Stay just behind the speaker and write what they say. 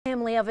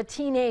Family of a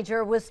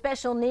teenager with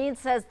special needs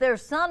says their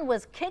son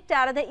was kicked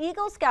out of the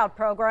Eagle Scout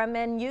program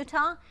in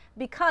Utah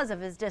because of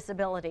his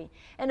disability.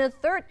 In a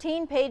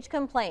 13-page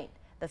complaint,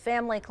 the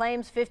family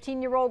claims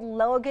 15-year-old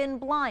Logan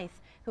Blythe,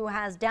 who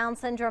has Down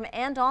syndrome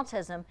and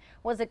autism,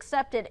 was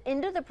accepted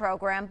into the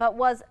program but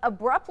was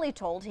abruptly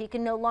told he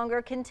can no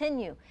longer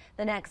continue.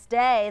 The next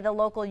day, the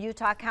local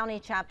Utah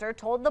County chapter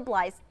told the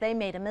Blythes they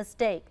made a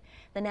mistake.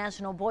 The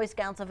National Boy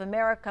Scouts of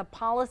America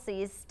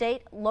policies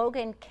state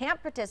Logan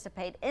can't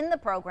participate in the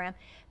program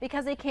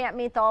because he can't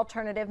meet the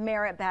alternative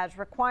merit badge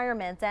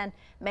requirements and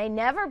may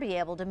never be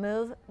able to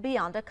move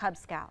beyond a Cub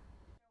Scout.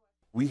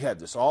 We had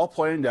this all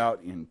planned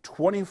out, and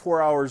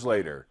 24 hours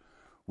later,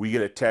 we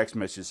get a text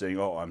message saying,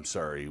 "Oh, I'm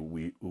sorry,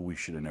 we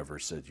should have never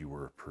said you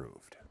were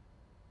approved."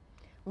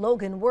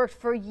 Logan worked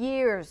for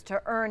years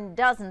to earn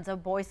dozens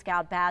of Boy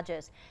Scout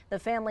badges. The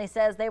family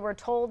says they were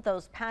told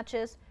those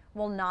patches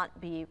will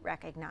not be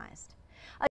recognized.